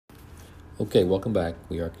Okay, welcome back.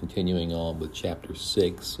 We are continuing on with Chapter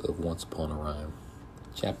 6 of Once Upon a Rhyme.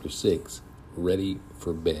 Chapter 6, Ready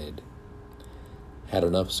for Bed. Had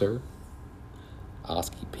enough, sir?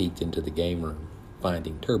 Oskie peeked into the game room,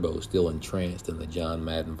 finding Turbo still entranced in the John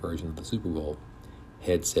Madden version of the Super Bowl,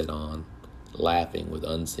 headset on, laughing with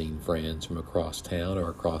unseen friends from across town or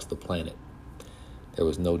across the planet. There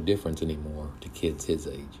was no difference anymore to kids his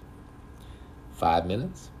age. 5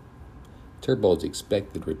 minutes? Turbo's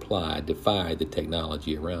expected reply defied the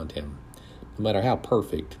technology around him. No matter how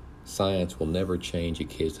perfect, science will never change a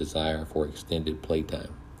kid's desire for extended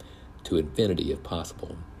playtime. To infinity if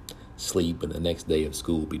possible. Sleep and the next day of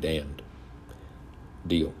school be damned.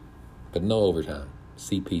 Deal. But no overtime.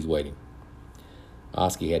 CP's waiting.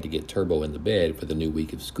 Oskie had to get Turbo in the bed for the new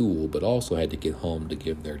week of school, but also had to get home to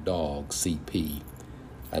give their dog, CP,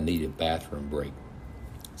 a needed bathroom break.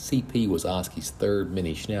 CP was Oskie's third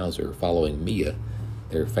mini schnauzer following Mia,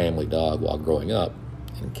 their family dog while growing up,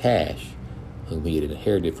 and Cash, whom he had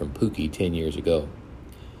inherited from Pookie 10 years ago.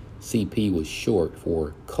 CP was short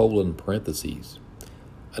for :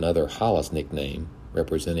 another Hollis nickname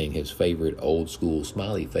representing his favorite old-school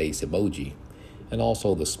smiley face emoji, and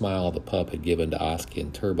also the smile the pup had given to Oskie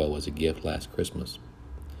and Turbo as a gift last Christmas.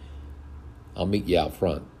 I'll meet you out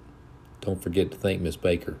front. Don't forget to thank Miss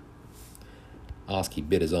Baker. Oskie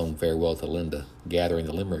bid his own farewell to Linda, gathering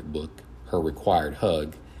the limerick book, her required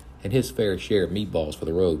hug, and his fair share of meatballs for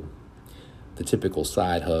the road. The typical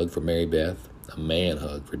side hug for Mary Beth, a man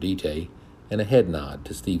hug for DT, and a head nod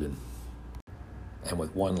to Stephen. And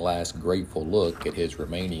with one last grateful look at his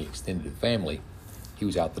remaining extended family, he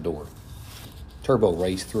was out the door. Turbo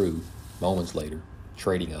raced through, moments later,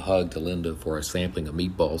 trading a hug to Linda for a sampling of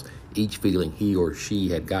meatballs, each feeling he or she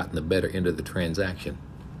had gotten the better end of the transaction.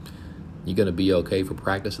 You going to be okay for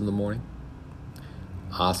practice in the morning?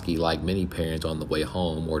 Oskie, like many parents on the way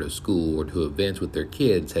home or to school or to events with their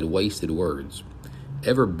kids, had wasted words.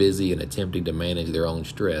 Ever busy and attempting to manage their own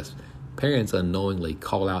stress, parents unknowingly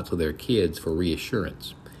call out to their kids for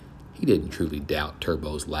reassurance. He didn't truly doubt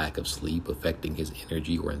Turbo's lack of sleep affecting his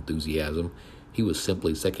energy or enthusiasm. He was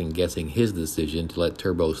simply second-guessing his decision to let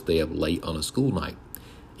Turbo stay up late on a school night,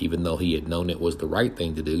 even though he had known it was the right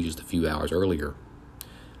thing to do just a few hours earlier.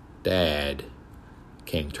 Dad,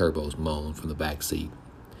 came Turbo's moan from the back seat.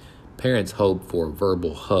 Parents hoped for a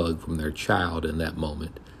verbal hug from their child in that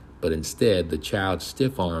moment, but instead the child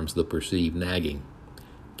stiff-arms the perceived nagging.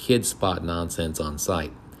 Kids spot nonsense on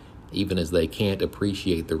sight, even as they can't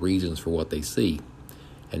appreciate the reasons for what they see,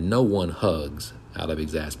 and no one hugs out of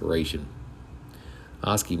exasperation.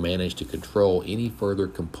 Oskie managed to control any further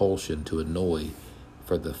compulsion to annoy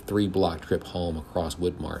for the 3-block trip home across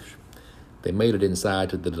Whitmarsh. They made it inside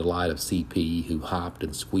to the delight of CP, who hopped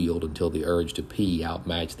and squealed until the urge to pee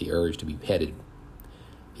outmatched the urge to be petted.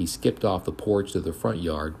 He skipped off the porch to the front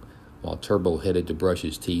yard, while Turbo headed to brush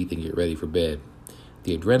his teeth and get ready for bed.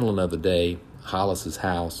 The adrenaline of the day, Hollis's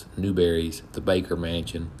house, Newberry's, the Baker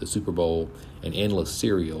mansion, the Super Bowl, and endless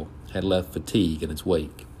cereal had left fatigue in its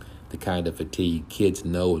wake. The kind of fatigue kids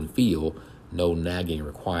know and feel, no nagging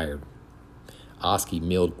required. Oskie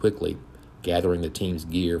milled quickly, gathering the team's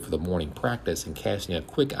gear for the morning practice and casting a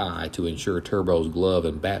quick eye to ensure Turbo's glove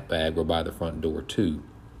and bat bag were by the front door, too.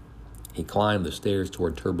 He climbed the stairs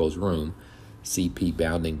toward Turbo's room, CP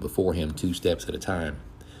bounding before him 2 steps at a time.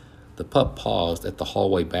 The pup paused at the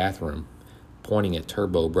hallway bathroom, pointing at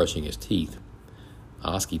Turbo brushing his teeth.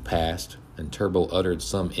 Oskie passed, and Turbo uttered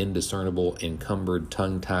some indiscernible, encumbered,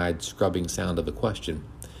 tongue-tied, scrubbing sound of a question.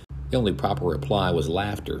 The only proper reply was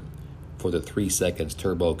laughter. For the 3 seconds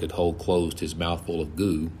Turbo could hold closed his mouthful of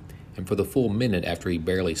goo, and for the full minute after he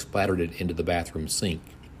barely splattered it into the bathroom sink.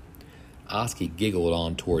 Oskie giggled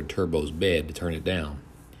on toward Turbo's bed to turn it down.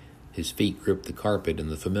 His feet gripped the carpet in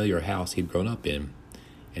the familiar house he'd grown up in,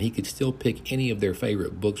 and he could still pick any of their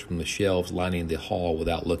favorite books from the shelves lining the hall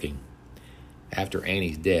without looking. After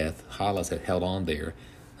Annie's death, Hollis had held on there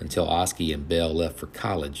until Oskie and Belle left for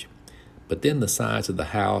college, but then the size of the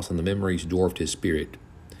house and the memories dwarfed his spirit.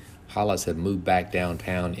 Hollis had moved back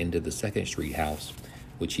downtown into the 2nd Street house,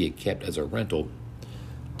 which he had kept as a rental.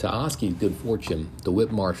 To Oskie's good fortune, the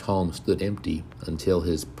Whitmarsh home stood empty until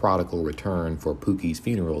his prodigal return for Pookie's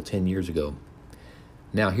funeral 10 years ago.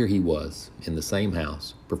 Now here he was, in the same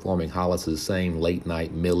house, performing Hollis's same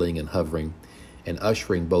late-night milling and hovering, and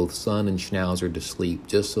ushering both son and Schnauzer to sleep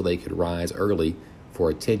just so they could rise early for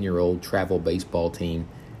a 10-year-old travel baseball team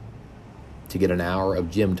to get an hour of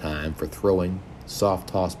gym time for throwing, soft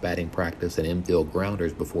toss batting practice, and infield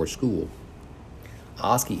grounders before school.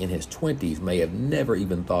 Oskie in his 20s may have never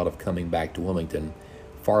even thought of coming back to Wilmington,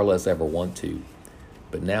 far less ever want to.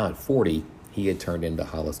 But now at 40, he had turned into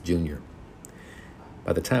Hollis Jr.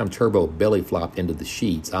 By the time Turbo belly flopped into the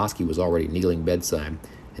sheets, Oskie was already kneeling bedside,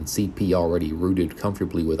 and CP already rooted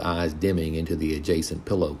comfortably with eyes dimming into the adjacent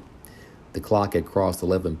pillow. The clock had crossed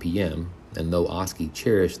 11 p.m., and though Oskie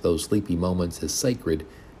cherished those sleepy moments as sacred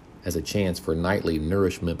as a chance for nightly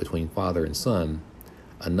nourishment between father and son,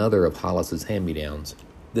 another of Hollis's hand-me-downs,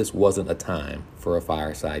 this wasn't a time for a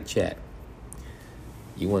fireside chat.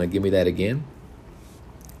 "You want to give me that again?"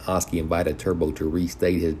 Oskie invited Turbo to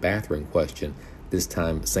restate his bathroom question, this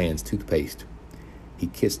time sans toothpaste. He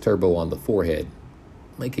kissed Turbo on the forehead.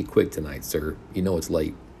 "Make it quick tonight, sir. You know it's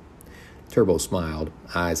late." Turbo smiled,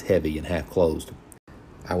 eyes heavy and half closed.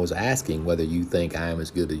 "I was asking whether you think I am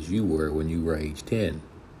as good as you were when you were age 10,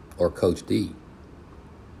 or Coach D."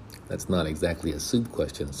 "That's not exactly a soup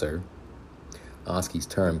question, sir." Oskie's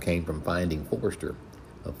term came from Finding Forrester,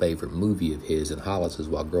 a favorite movie of his and Hollis's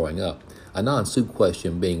while growing up, a non-soup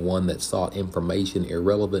question being one that sought information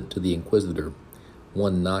irrelevant to the inquisitor,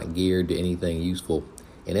 one not geared to anything useful.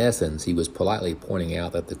 In essence, he was politely pointing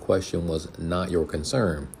out that the question was not your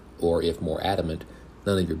concern, or, if more adamant,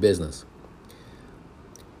 none of your business.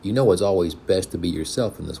 "You know it's always best to be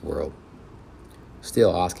yourself in this world."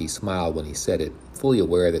 Still, Oskie smiled when he said it, fully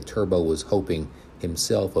aware that Turbo was hoping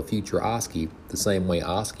himself a future Oskie, the same way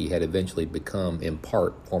Oskie had eventually become, in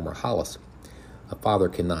part, former Hollis. A father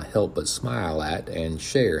cannot help but smile at and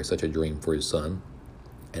share such a dream for his son,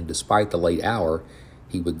 and despite the late hour,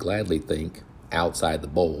 he would gladly think, outside the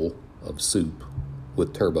bowl of soup,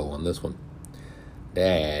 with Turbo on this one.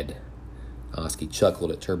 "Dad." Oskie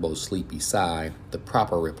chuckled at Turbo's sleepy sigh, the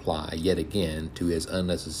proper reply, yet again, to his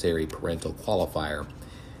unnecessary parental qualifier.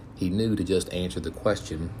 He knew to just answer the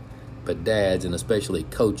question, but dads, and especially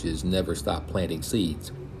coaches, never stop planting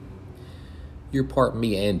seeds. "You're part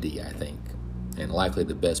me and D, I think, and likely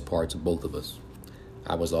the best parts of both of us.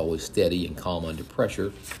 I was always steady and calm under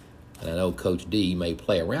pressure, and I know Coach D may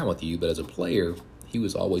play around with you, but as a player, he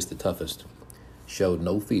was always the toughest, showed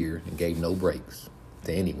no fear, and gave no breaks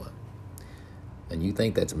to anyone. And you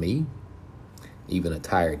think that's me? Even a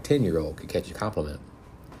tired 10-year-old could catch a compliment."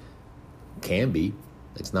 "Can be.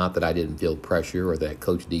 It's not that I didn't feel pressure or that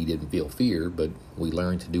Coach D didn't feel fear, but we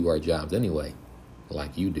learned to do our jobs anyway,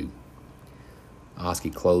 like you do."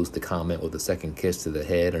 Oskie closed the comment with a second kiss to the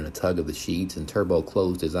head and a tug of the sheets, and Turbo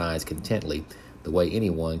closed his eyes contently, the way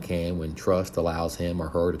anyone can when trust allows him or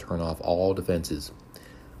her to turn off all defenses.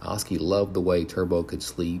 Oskie loved the way Turbo could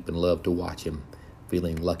sleep and loved to watch him,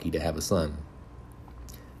 feeling lucky to have a son.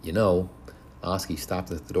 "You know," Oskie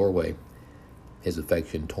stopped at the doorway, his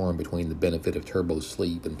affection torn between the benefit of Turbo's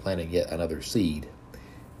sleep and planting yet another seed.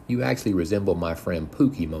 "You actually resemble my friend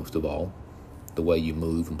Pookie most of all. The way you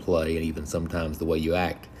move and play, and even sometimes the way you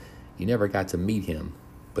act. You never got to meet him,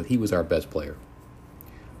 but he was our best player."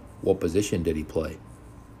 "What position did he play?"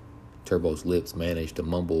 Turbo's lips managed to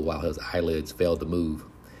mumble while his eyelids failed to move.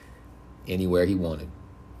 "Anywhere he wanted.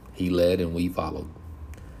 He led and we followed."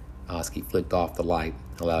 Oskie flicked off the light,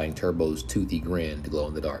 allowing Turbo's toothy grin to glow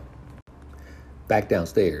in the dark. Back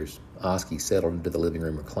downstairs, Oskie settled into the living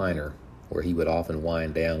room recliner, where he would often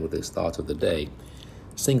wind down with his thoughts of the day.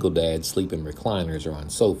 Single dads sleep in recliners or on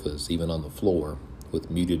sofas, even on the floor,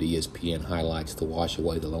 with muted ESPN highlights to wash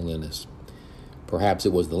away the loneliness. Perhaps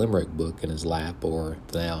it was the limerick book in his lap or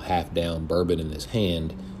the now half-down bourbon in his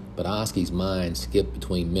hand, but Oskie's mind skipped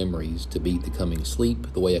between memories to beat the coming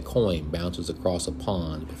sleep the way a coin bounces across a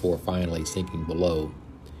pond before finally sinking below.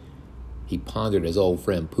 He pondered his old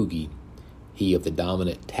friend Pookie, he of the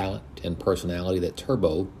dominant talent and personality that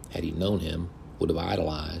Turbo, had he known him, would have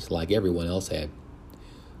idolized like everyone else had.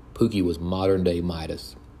 Pookie was modern-day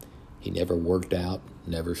Midas. He never worked out,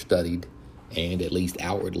 never studied, and, at least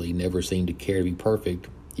outwardly, never seemed to care to be perfect,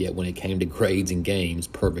 yet when it came to grades and games,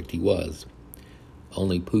 perfect he was.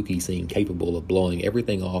 Only Pookie seemed capable of blowing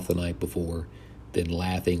everything off the night before, then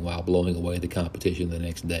laughing while blowing away the competition the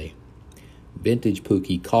next day. Vintage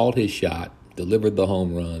Pookie called his shot, delivered the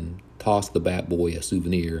home run, tossed the bat boy a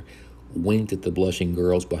souvenir, winked at the blushing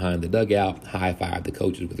girls behind the dugout, high-fived the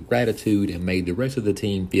coaches with gratitude, and made the rest of the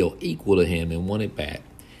team feel equal to him in one at-bat,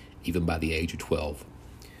 even by the age of 12.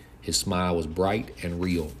 His smile was bright and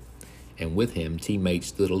real, and with him, teammates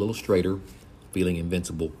stood a little straighter, feeling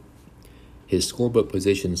invincible. His scorebook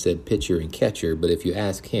position said pitcher and catcher, but if you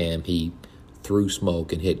ask him, he threw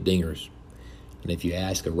smoke and hit dingers. And if you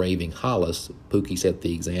ask a raving Hollis, Pookie set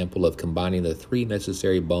the example of combining the three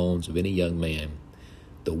necessary bones of any young man.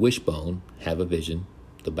 The wishbone, have a vision,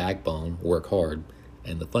 the backbone, work hard,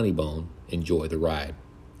 and the funny bone, enjoy the ride.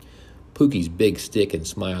 Pookie's big stick and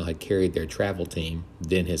smile had carried their travel team,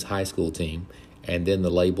 then his high school team, and then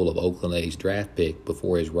the label of Oakland A's draft pick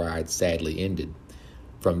before his ride sadly ended.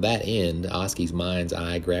 From that end, Oskie's mind's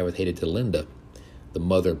eye gravitated to Linda, the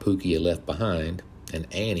mother Pookie had left behind, and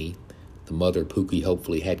Annie, the mother Pookie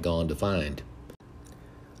hopefully had gone to find.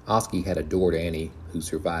 Oskie had adored Annie, whose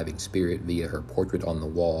surviving spirit via her portrait on the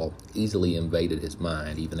wall easily invaded his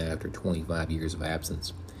mind even after 25 years of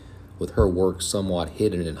absence. With her work somewhat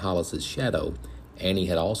hidden in Hollis's shadow, Annie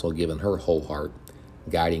had also given her whole heart,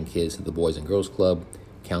 guiding kids to the Boys and Girls Club,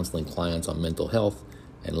 counseling clients on mental health,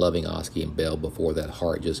 and loving Oskie and Belle before that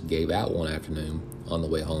heart just gave out one afternoon on the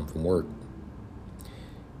way home from work.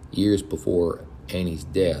 Years before Annie's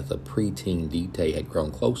death, a preteen DT had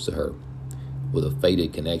grown close to her. With a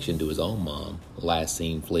faded connection to his own mom, last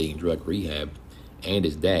seen fleeing drug rehab, and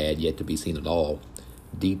his dad yet to be seen at all,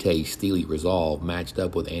 DT's steely resolve matched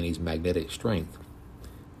up with Annie's magnetic strength.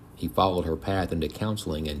 He followed her path into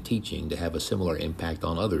counseling and teaching to have a similar impact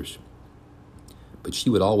on others. But she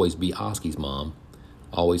would always be Oskie's mom,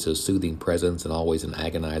 always a soothing presence and always an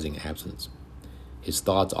agonizing absence. His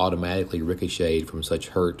thoughts automatically ricocheted from such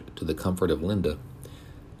hurt to the comfort of Linda.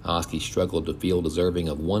 Oskie struggled to feel deserving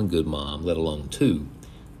of one good mom, let alone two,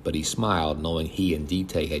 but he smiled knowing he and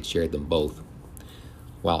DT had shared them both.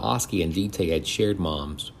 While Oskie and DT had shared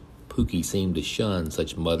moms, Pookie seemed to shun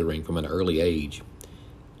such mothering from an early age.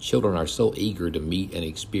 Children are so eager to meet and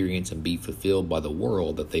experience and be fulfilled by the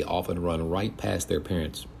world that they often run right past their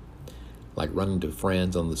parents. Like running to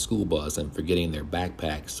friends on the school bus and forgetting their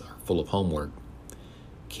backpacks are full of homework.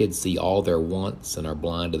 Kids see all their wants and are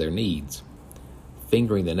blind to their needs.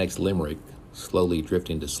 Fingering the next limerick, slowly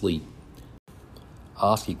drifting to sleep,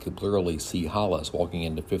 Oskie could blurrily see Hollis walking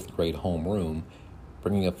into 5th grade homeroom,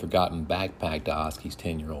 bringing a forgotten backpack to Oskie's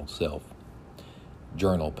 10-year-old self.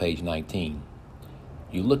 Journal, page 19.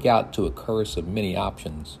 You look out to a curse of many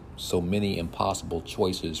options, so many impossible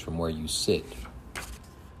choices from where you sit.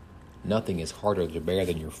 Nothing is harder to bear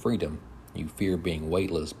than your freedom. You fear being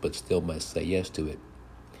weightless, but still must say yes to it.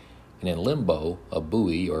 And in limbo, a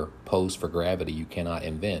buoy or post for gravity you cannot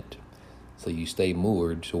invent. So you stay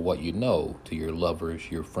moored to what you know, to your lovers,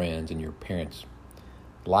 your friends, and your parents.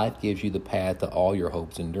 Life gives you the path to all your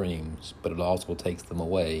hopes and dreams, but it also takes them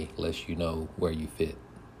away, lest you know where you fit.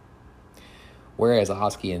 Whereas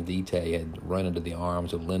Oskie and DT had run into the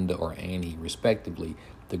arms of Linda or Annie, respectively,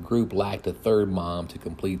 the group lacked a third mom to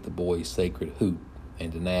complete the boy's sacred hoot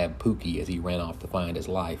and to nab Pookie as he ran off to find his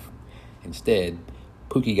life. Instead,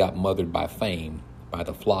 Pookie got mothered by fame, by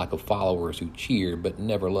the flock of followers who cheered but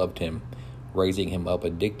never loved him, raising him up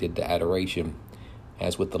addicted to adoration.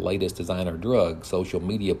 As with the latest designer drug, social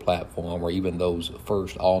media platform, or even those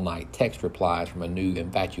first all-night text replies from a new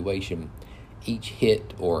infatuation, each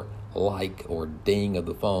hit or like or ding of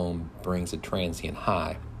the phone brings a transient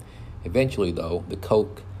high. Eventually, though, the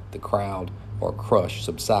coke, the crowd, or crush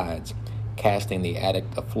subsides, casting the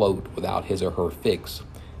addict afloat without his or her fix,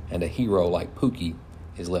 and a hero like Pookie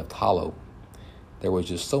is left hollow. There was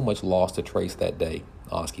just so much loss to trace that day,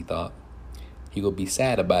 Oskie thought. He would be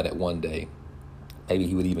sad about it one day. Maybe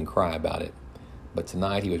he would even cry about it. But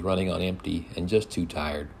tonight he was running on empty and just too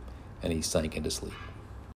tired, and he sank into sleep.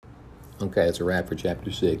 Okay, that's a wrap for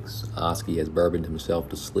Chapter 6. Oskie has bourboned himself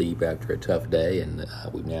to sleep after a tough day, and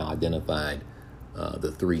we've now identified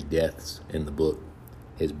the 3 deaths in the book.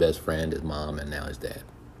 His best friend, his mom, and now his dad.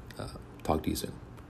 Talk to you soon.